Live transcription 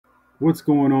What's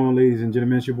going on, ladies and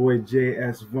gentlemen? It's your boy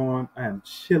JS Vaughn. I am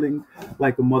chilling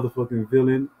like a motherfucking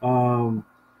villain.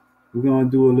 We're gonna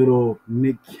do a little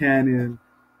Nick Cannon,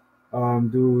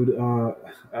 dude.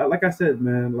 Like I said,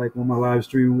 man, like on my live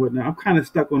stream and whatnot, I'm kind of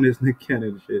stuck on this Nick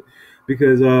Cannon shit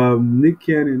because Nick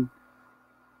Cannon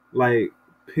like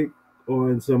picked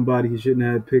on somebody he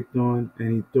shouldn't have picked on,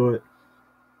 and he thought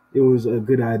it was a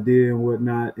good idea and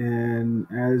whatnot. And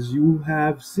as you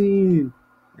guys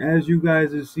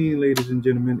have seen, ladies and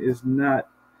gentlemen, it's not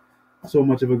so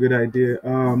much of a good idea.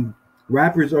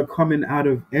 Rappers are coming out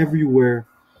of everywhere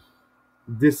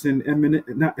dissing Eminem,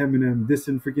 not Eminem,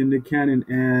 dissing freaking Nick Cannon,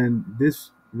 and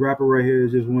this rapper right here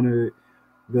is just one of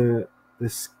the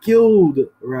skilled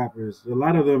rappers. A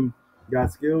lot of them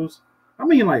got skills. I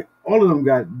mean, like all of them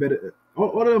got better.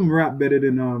 All of them rap better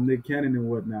than Nick Cannon and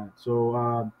whatnot.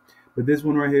 So, but this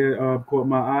one right here caught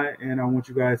my eye, and I want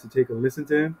you guys to take a listen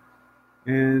to him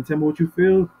and tell me what you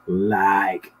feel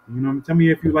like. You know, tell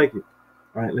me if you like it.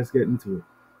 All right, let's get into it.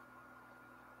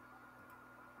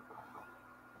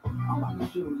 I'm about to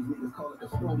shoot these niggas call it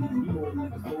custodian. You know the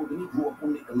niggas golden, he grew up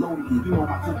on Nickelodeon. You know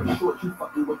my temper short, you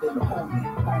fucking with them Napoleon.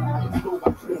 Dynamite explode,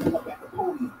 I'm standing up at the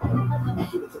podium. You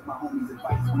should've took my homie's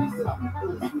advice when he said I'm the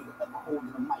illest nigga ever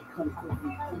holding a mic.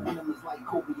 100Kufis, Eminem is like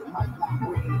Kobe, your mic not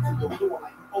breaking into your door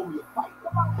like you owe me a fight.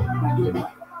 Now get it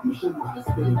right, I'ma show you how to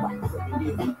spit it right. 7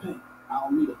 years in the pen, I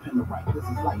don't need a pen to write. This is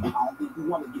life, I don't think you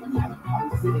wanna get me hype. I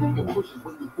be sitting in your bushes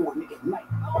waiting for a nigga at night.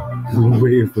 I'm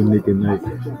waiting for Nick at night.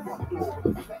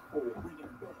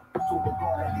 So the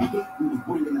guard at the gate, we was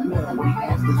bringing the mail. When he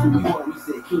asked us who we were, we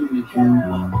said Keenan and Kel.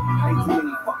 Ain't too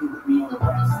many fucking with me on the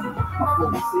rap scene. My flow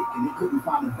was sick and they couldn't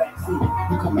find the vaccine.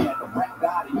 You coming at the rap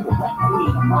god and you a rap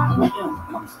queen. I'm riding with him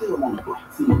and I'm still on the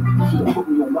black team. You should've put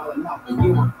me on Wild 'N Out and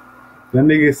give her. That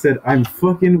nigga said, I'm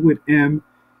fucking with M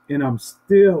and I'm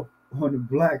still on the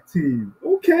black team.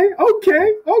 Okay.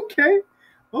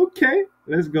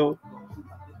 Let's go.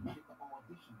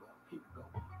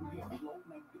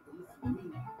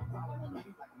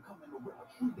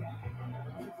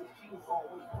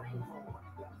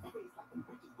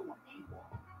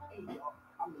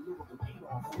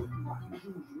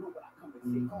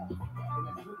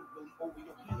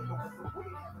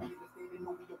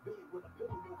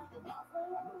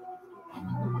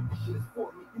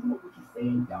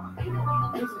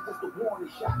 This is just a warning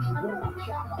shot. You warn the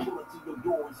shot. I pull it to your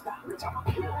door and stop. Bitch, I'm a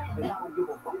killer. And I don't give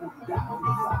a fuck who you got on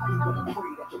your side. You better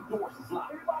pray that your doors is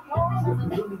locked. So if you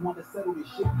really want to settle this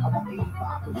shit, I want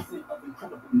 85% of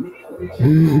incredible niggas.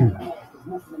 Because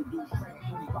most of them dudes trash.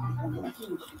 Everybody on your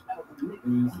team is incredible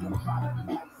niggas. I'm trying to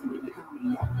be nice and get the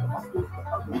comedy out. If I split it the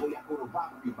other way, I go to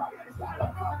robbery route. It's not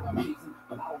a problem I'm chasing,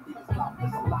 but I don't think it's loud.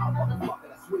 It's a loud motherfucker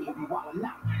that swear he'll be wildin'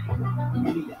 out. You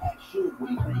need to act sure what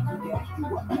he think. He gassed you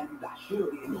up, man. You got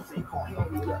surely. And you say call Harry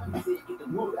up. He said get the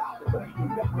word out. The way you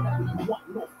back whatever you want.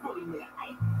 No fully nigga.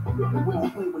 And we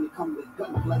don't play when it comes to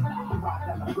gunplay. You ride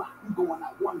down the block, you going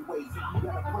out one way. You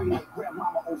gotta pray like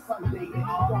grandmama on Sunday. And you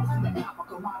don't see that copper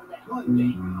come out of that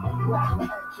Hyundai. Flash for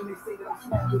action, they say that I'm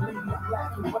smacking. Maybe I'm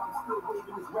laughing, but I'm still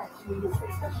waving this ratchet in your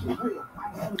face. That shit real.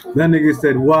 That nigga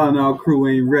said, Wild 'N Out crew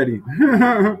ain't ready.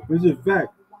 Which is a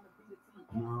fact.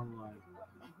 No, I'm like,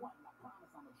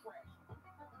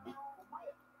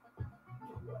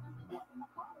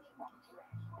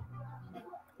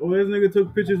 oh, this nigga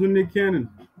took pictures with Nick Cannon.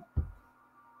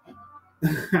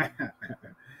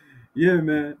 Yeah,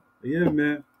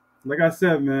 man. Like I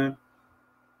said, man,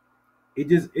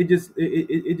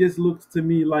 it just looks to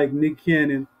me like Nick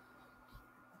Cannon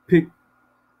picked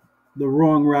the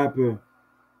wrong rapper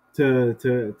to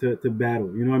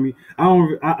battle. You know what I mean?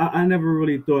 I never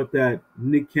really thought that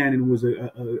Nick Cannon was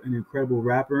an incredible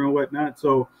rapper and whatnot.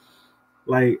 So,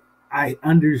 like, I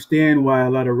understand why a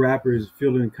lot of rappers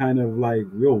feeling kind of like,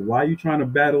 yo, why are you trying to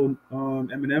battle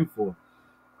Eminem for?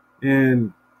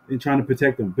 And trying to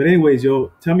protect them. But anyways,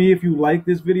 yo, tell me if you like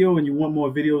this video and you want more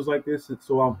videos like this.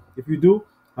 So if you do,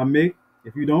 I'll make.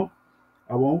 If you don't,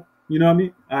 I won't. You know what I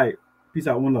mean? All right. Peace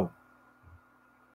out. One love.